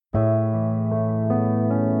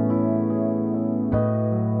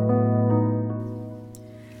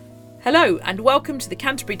Hello and welcome to the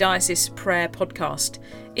Canterbury Diocese Prayer Podcast.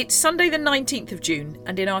 It's Sunday the 19th of June,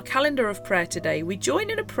 and in our calendar of prayer today we join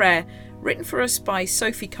in a prayer written for us by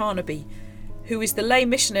Sophie Carnaby, who is the lay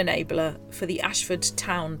mission enabler for the Ashford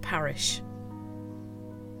Town Parish.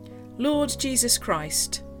 Lord Jesus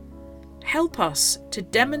Christ, help us to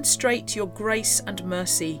demonstrate your grace and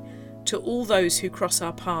mercy to all those who cross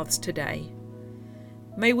our paths today.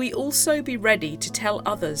 May we also be ready to tell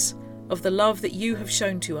others of the love that you have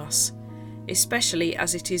shown to us, especially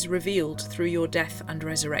as it is revealed through your death and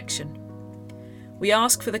resurrection. We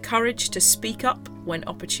ask for the courage to speak up when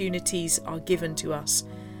opportunities are given to us,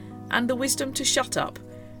 and the wisdom to shut up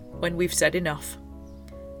when we've said enough.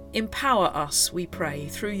 Empower us, we pray,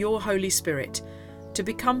 through your Holy Spirit, to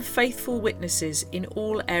become faithful witnesses in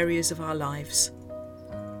all areas of our lives.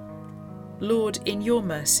 Lord, in your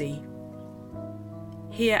mercy,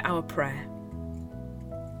 hear our prayer.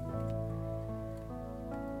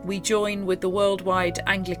 We join with the worldwide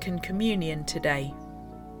Anglican Communion today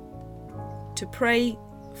to pray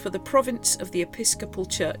for the province of the Episcopal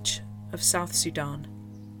Church of South Sudan.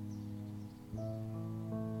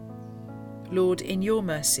 Lord, in your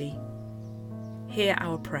mercy, hear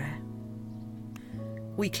our prayer.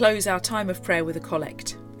 We close our time of prayer with a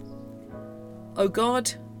collect. O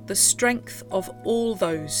God, the strength of all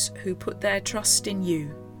those who put their trust in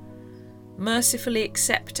you, mercifully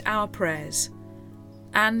accept our prayers,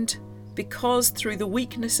 and because through the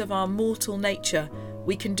weakness of our mortal nature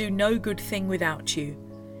we can do no good thing without you,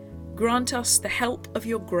 grant us the help of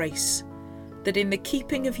your grace, that in the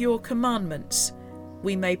keeping of your commandments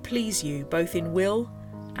we may please you both in will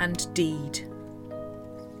and deed.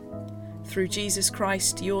 Through Jesus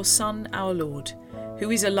Christ, your Son, our Lord,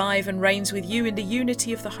 who is alive and reigns with you in the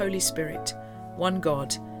unity of the Holy Spirit, one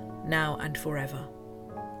God, now and forever.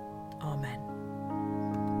 Amen.